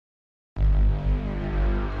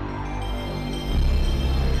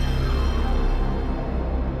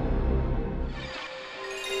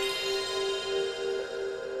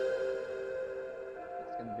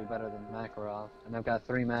better than Makarov, and I've got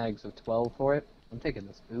 3 mags of 12 for it. I'm taking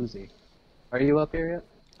this Uzi. Are you up here yet?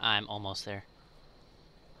 I'm almost there.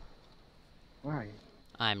 Where are you?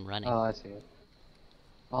 I'm running. Oh, I see it.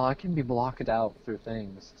 Oh, I can be blocked out through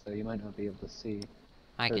things, so you might not be able to see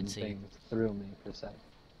I certain can see. things through me, per se.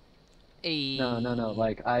 Hey. No,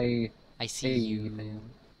 like, I see you. Fam.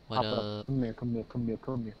 What Hop up? Come here, come here, come here,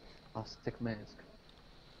 come here. I'll stick mask.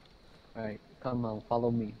 Alright, come on,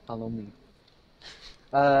 follow me, follow me.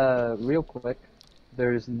 Real quick,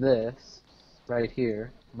 there's this right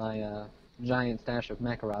here, my giant stash of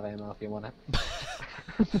Makarov ammo if you want it.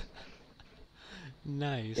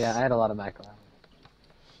 Nice. Yeah, I had a lot of Makarov.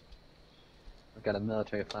 I've got a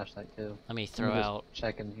military flashlight too. Let me throw out.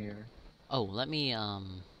 Check in here. Oh, let me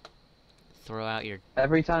throw out your.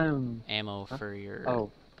 Every time. Ammo for your.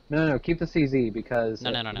 Oh, no, keep the CZ because.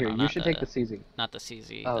 No, here, you should take the CZ. Not the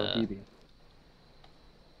CZ. Oh, BB.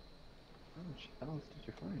 Oh, shells, did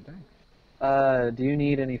you find? Dang. Do you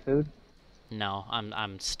need any food? No,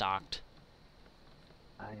 I'm stocked.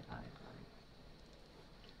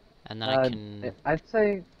 And then I can. I'd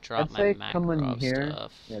say drop my come in Makarov here.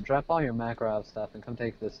 stuff. Yeah, drop all your Makarov stuff and come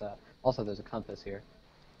take this. Also, there's a compass here.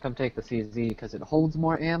 Come take the CZ because it holds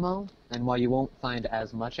more ammo, and while you won't find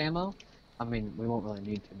as much ammo, I mean, we won't really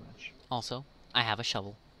need too much. Also, I have a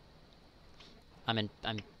shovel. I'm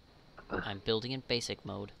building in basic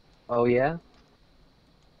mode. Oh yeah?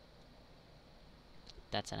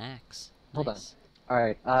 That's an axe. Hold nice. on.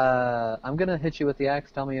 Alright, I'm gonna hit you with the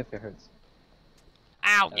axe. Tell me if it hurts.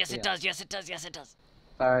 Ow! Yes, it does. Yes, it does. Yes, it does.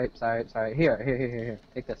 Sorry. Here.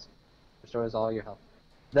 Take this. Restores all your health.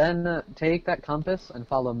 Then take that compass and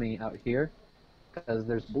follow me out here, because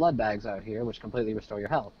there's blood bags out here which completely restore your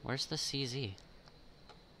health. Where's the CZ?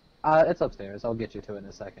 It's upstairs. I'll get you to it in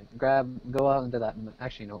a second. Go out into that.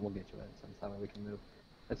 Actually, no, we'll get you it since that way we can move.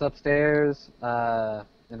 It's upstairs,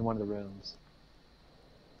 in one of the rooms.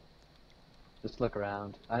 Just look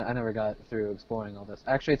around. I never got through exploring all this.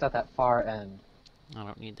 Actually, it's at that far end. I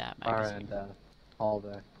don't need that magazine. Far end, hall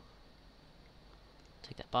there.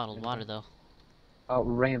 Take that bottled water though. Oh,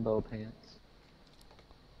 rainbow pants.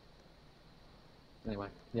 Anyway,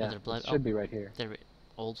 yeah, it should be right here. The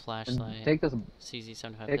old flashlight. And take this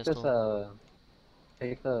CZ75 take pistol. this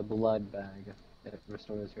take the blood bag. It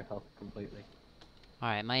restores your health completely.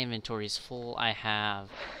 Alright, my inventory's full. I have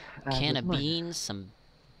a can of beans, some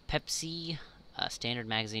Pepsi, a standard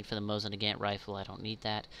magazine for the Mosin Nagant rifle. I don't need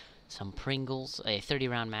that. Some Pringles, a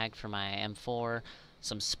 30-round mag for my M4,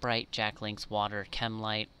 some Sprite, Jack Link's water,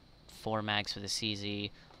 Chemlight, 4 mags for the CZ,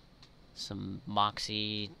 some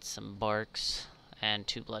Moxie, some Barks, and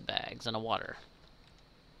 2 blood bags and a water.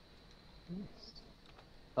 Nice.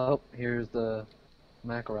 Oh, here's the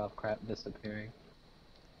Makarov crap disappearing.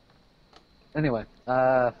 Anyway,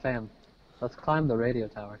 fam, let's climb the radio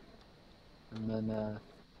tower. And then,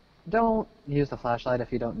 don't use the flashlight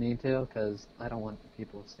if you don't need to, because I don't want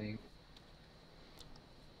people seeing.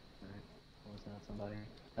 Alright, what was that, somebody?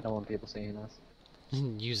 I don't want people seeing us.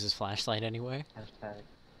 Use his flashlight anyway. Hashtag.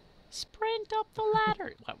 Sprint up the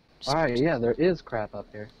ladder! Wow, alright, yeah, there is crap up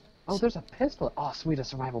here. Oh, there's a pistol! Oh, sweet, a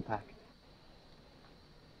survival pack.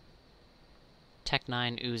 Tech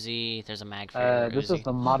 9 Uzi, there's a mag for your this Uzi. is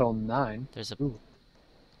the Model 9. There's a... Ooh.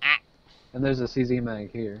 Ah! And there's a CZ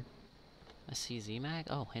mag here. A CZ mag?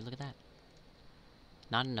 Oh, hey, look at that.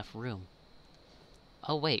 Not enough room.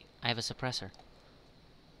 Oh, wait, I have a suppressor.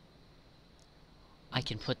 I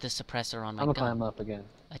can put this suppressor on my gun. I'm gonna climb up again.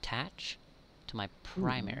 Attach to my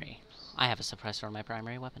primary. I have a suppressor on my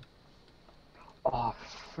primary weapon. Oh,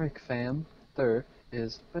 frick, fam. There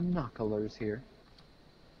is binoculars here.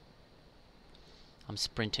 I'm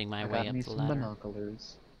sprinting my way up the ladder.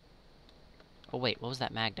 Binoculars. Oh wait, what was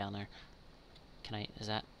that mag down there? Can I, is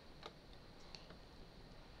that?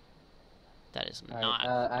 That is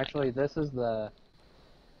not. Actually, this is the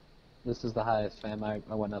highest, fam. I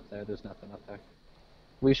went up there. There's nothing up there.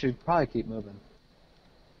 We should probably keep moving.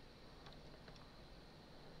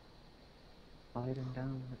 Sliding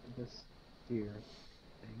down this here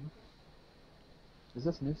thing. Is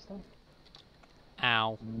this new stuff?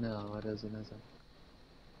 Ow. No, it isn't, is it?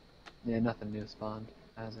 Yeah, nothing new spawned,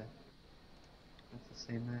 has it? That's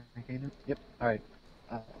the same mag, ain't it? Yep. Alright.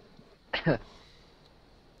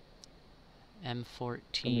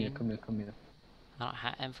 M14. Come here. I don't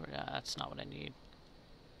have M14. That's not what I need.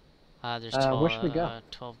 There's where should we go?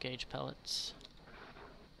 12 gauge pellets.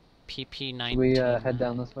 PP19. Should we head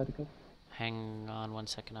down this way to go? Hang on 1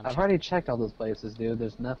 second. I've already checked all those places, dude.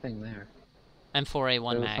 There's nothing there.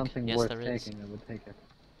 M4A1 mag. Something yes, worth there is. taking, I would take it.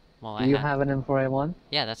 Well, Do you have an M4A1?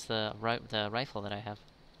 Yeah, that's the rifle that I have.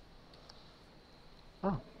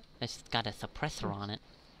 Oh. It's got a suppressor on it.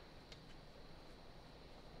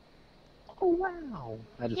 Oh wow!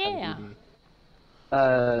 I just have Yeah. an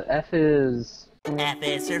ED. F is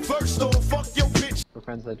First don't fuck your bitch. for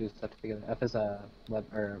friends that do stuff together. F is a web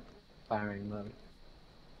or firing mode.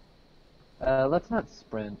 Let's not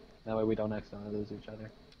sprint. That way we don't accidentally lose each other.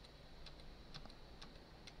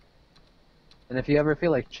 And if you ever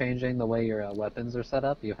feel like changing the way your weapons are set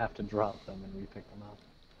up, you have to drop them and repick them up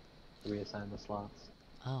to reassign the slots.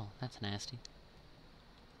 Oh, that's nasty.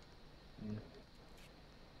 Yeah.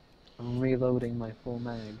 I'm reloading my full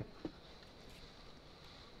mag.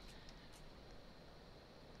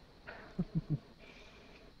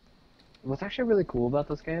 What's actually really cool about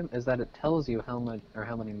this game is that it tells you how much or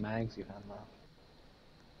how many mags you have left.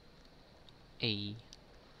 A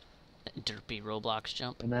derpy Roblox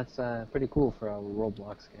jump. And that's pretty cool for a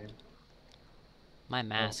Roblox game. My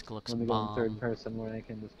mask Well, looks let me go in third bomb. person where I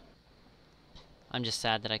can just... I'm just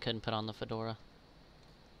sad that I couldn't put on the fedora.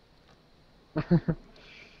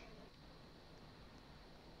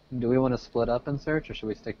 Do we want to split up and search, or should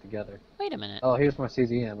we stick together? Wait a minute. Oh, here's more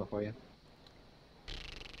CZ ammo for you.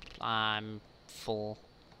 I'm full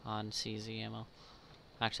on CZ ammo.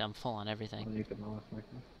 Actually, I'm full on Oh, everything. you could know if I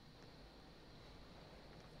can.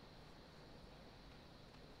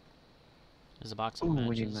 There's a box of Ooh,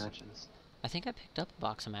 we need matches. matches. I think I picked up a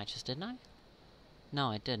box of matches, didn't I? No,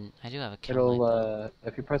 I didn't. I do have a kill It'll light, though.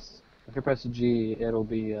 if you press G, it'll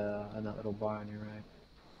be a little bar on your right.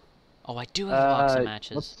 Oh, I do have a box of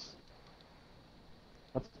matches.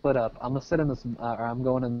 Let's split up. I'm gonna sit in this, or I'm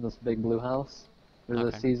going in this big blue house. There's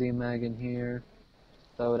Okay. a CZ mag in here.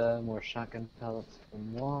 Soda, more shotgun pellets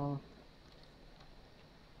from wall.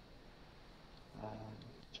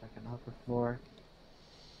 Checking upper floor.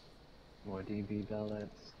 More DB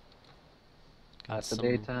pellets. Got At the some,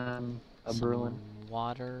 daytime, a brewing.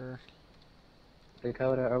 water.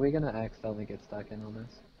 Dakota, are we gonna accidentally get stuck in on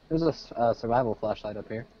this? There's a survival flashlight up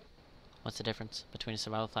here. What's the difference between a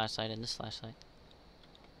survival flashlight and this flashlight?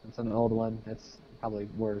 It's an old one. It's probably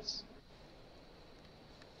worse.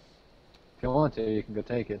 If you want to, you can go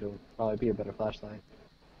take it. It'll probably be a better flashlight.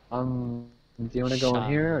 Do you want to go in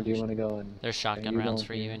here, or do you want to go in? There's shotgun you rounds go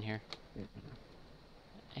for in you here. in here. Yeah.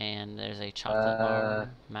 And there's a chocolate bar,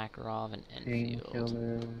 Makarov, and Enfield.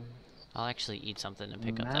 Painkillers. I'll actually eat something and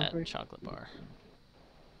pick up Maverick. that chocolate bar.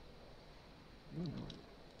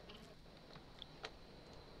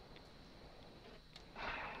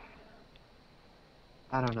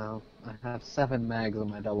 I don't know. I have 7 mags on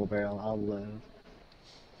my double barrel. I'll live.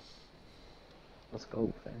 Let's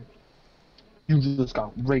go, fam. You just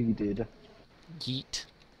got raided. Yeet.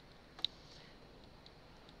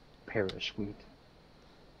 Perish wheat.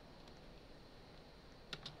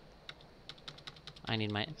 I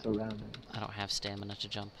need my... Surroundings. I don't have stamina to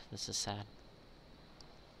jump. This is sad.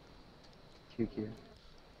 QQ.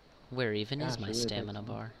 Where even is Gosh, my it really takes stamina a lot.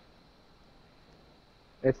 bar?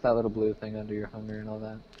 It's that little blue thing under your hunger and all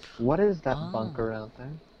that. What is that Ah. bunker out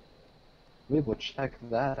there? We will check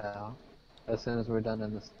that out as soon as we're done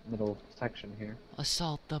in this middle section here.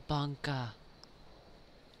 Assault the bunker.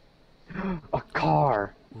 A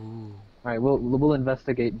car! Ooh. Alright, we'll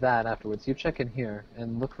investigate that afterwards. You check in here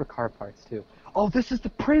and look for car parts too. Oh, this is the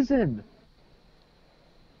prison!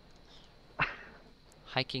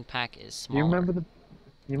 Hiking pack is Do smaller. you remember the...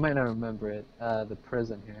 You might not remember it. The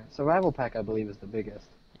prison here. Survival pack, I believe, is the biggest.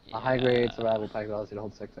 A high-grade Yeah. survival pack allows you to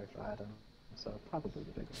hold 6 extra items. So, probably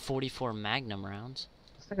the biggest. 44 Magnum rounds.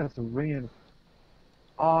 This thing has to ring.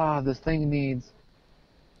 Ah, this thing needs...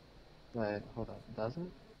 Wait, hold up. Does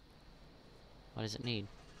it? What does it need?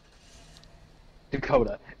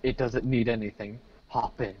 Dakota, it doesn't need anything.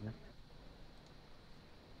 Hop in.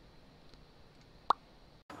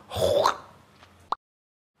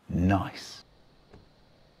 Nice.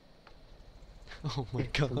 Oh my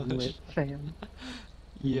It's lit, fam.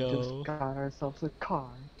 We Yo. just got ourselves a car.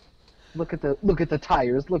 Look at the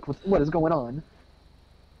tires. Look what is going on.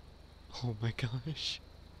 Oh my gosh.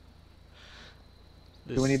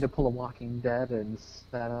 Do we need to pull a Walking Dead and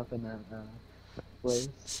set up in that place?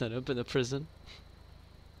 Set up in the prison?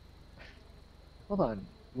 Hold on.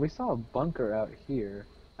 We saw a bunker out here.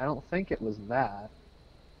 I don't think it was that.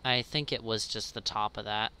 I think it was just the top of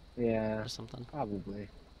that Yeah, or something. probably.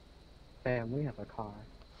 Damn, we have a car.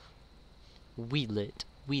 We lit.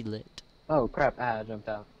 We lit. Oh crap! Ah, I jumped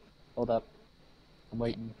out. Hold up. I'm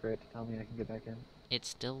waiting for it to tell me I can get back in. It's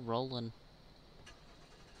still rolling.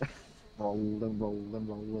 Rolling, rolling,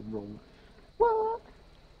 rolling, rolling. What?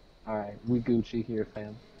 Alright, we Gucci here,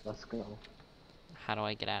 fam. Let's go. How do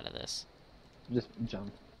I get out of this? Just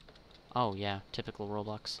jump. Oh yeah, typical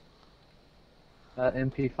Roblox.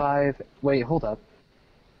 MP5. Wait, hold up.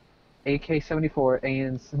 AK-74,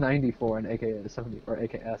 AN-94, and AK-70 or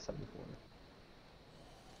AKS-74.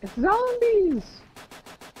 It's zombies!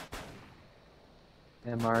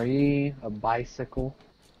 MRE, a bicycle.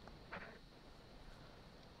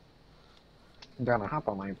 I'm gonna hop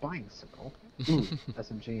on my bicycle. Ooh,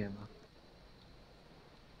 SMG ammo.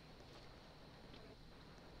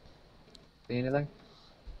 See anything?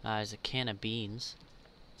 There's a can of beans.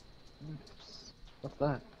 What's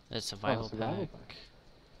that? There's a survival, survival pack. pack.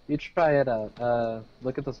 You try it out.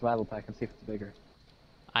 Look at the survival pack and see if it's bigger.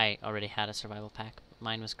 I already had a survival pack.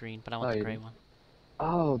 Mine was green, but I want the gray one.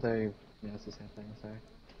 Oh, yeah, it's the same thing, sorry.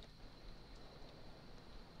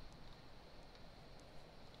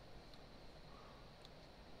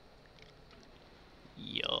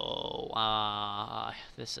 Yo,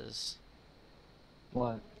 this is...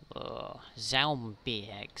 What? Zombie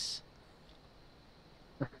eggs.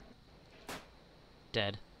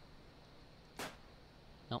 Dead.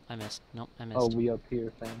 Nope, I missed. Nope, I missed. Oh, we up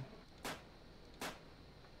here, fam.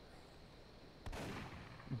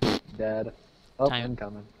 Dead. Oh, Time.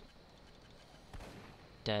 incoming.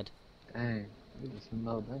 Dead. Dang, we just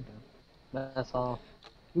mowed that down. That's all.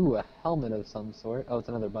 Ooh, a helmet of some sort. Oh, it's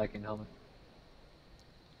another biking helmet.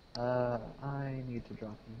 I need to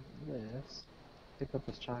drop this. Pick up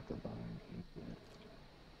this chocolate bar and eat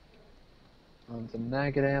it. Some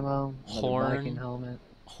maggot ammo. Another biking helmet.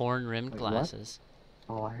 Horn-rimmed Wait, glasses.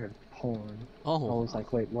 what? Oh, I heard porn. Oh. I was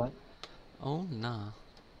like, wait, what? Oh, nah.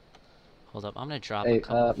 Hold up, I'm gonna drop Hey, a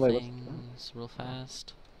couple wait, things real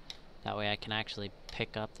fast. That way I can actually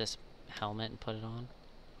pick up this helmet and put it on.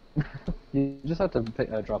 You just have to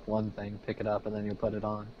drop one thing, pick it up, and then you'll put it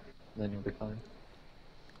on. And then you'll be fine.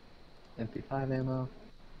 MP5 ammo.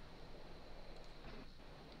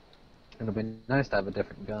 It'll be nice to have a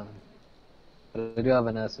different gun. But I do have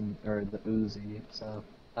an or the Uzi, so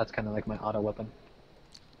that's kind of like my auto weapon.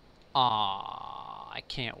 Ah, I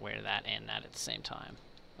can't wear that and that at the same time.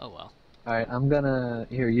 Oh well. Alright, I'm gonna...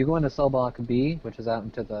 Here, you go into cell block B, which is out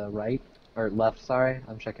into the right. Or left, sorry.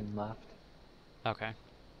 I'm checking left. Okay.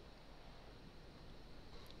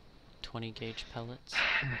 20 gauge pellets.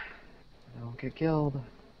 Don't get killed.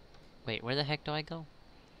 Wait, where the heck do I go?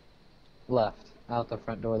 Left. Out the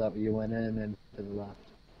front door that you went in and to the left.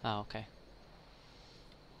 Oh, okay.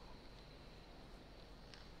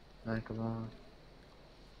 Alright, come on.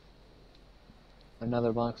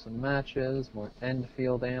 Another box of matches, more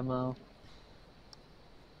Enfield ammo.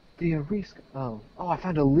 The Ariska. Oh, I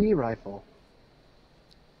found a Lee rifle.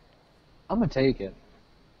 I'm gonna take it.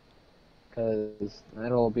 Because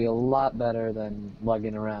it'll be a lot better than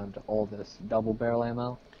lugging around all this double barrel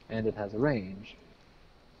ammo, and it has a range.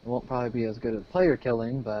 It won't probably be as good at player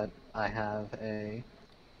killing, but I have a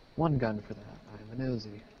one gun for that. I have an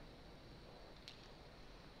Uzi.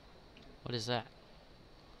 What is that?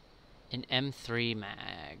 An M3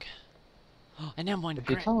 mag. An M1 If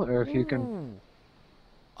you tell or if you can... Ooh.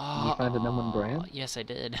 Did you find an M1 brand? Yes, I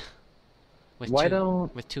did.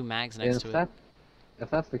 With two mags next to it. If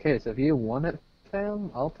that's the case, if you want it, fam,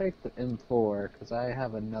 I'll take the M4 because I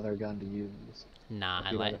have another gun to use. Nah,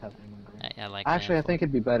 I like. I like. Actually, I think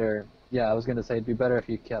it'd be better. Yeah, I was gonna say it'd be better if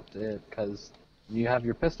you kept it because you have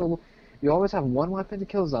your pistol. You always have one weapon to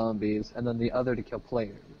kill zombies and then the other to kill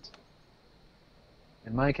players.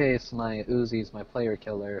 In my case, my Uzi is my player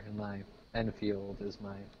killer and my Enfield is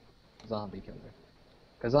my zombie killer.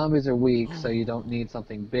 Because zombies are weak, so you don't need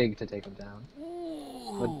something big to take them down.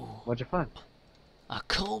 What'd you find? A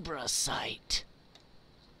cobra sight.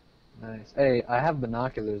 Nice. Hey, I have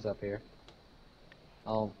binoculars up here.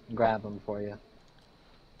 I'll grab them for you.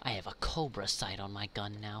 I have a cobra sight on my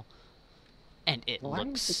gun now. And it Why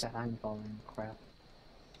looks... do you think that I'm falling crap?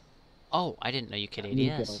 Oh, I didn't know you could You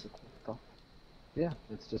get all ADS. the cool stuff. Yeah,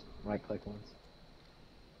 it's just right-click once.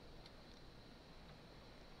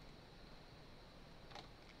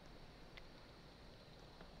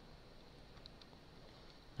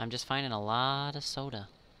 I'm just finding a lot of soda.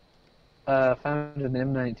 Found an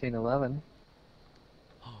M1911.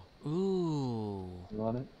 Ooh. You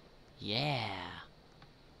want it? Yeah.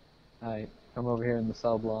 Alright, come over here in the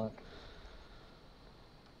cell block.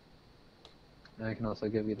 I can also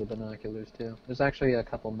give you the binoculars too. There's actually a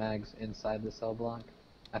couple mags inside the cell block.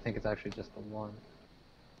 I think it's actually just the one.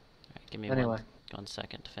 Alright, give me Anyway. one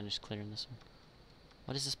second to finish clearing this one.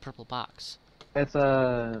 What is this purple box? It's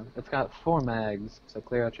got 4 mags, so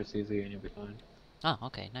clear out your CZ and you'll be fine. Oh,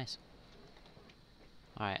 okay, nice.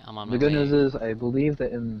 Alright, I'm on my The good way. news is, I believe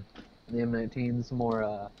that the M19's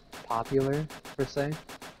more popular, per se,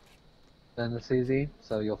 than the CZ,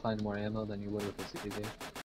 so you'll find more ammo than you would with the CZ.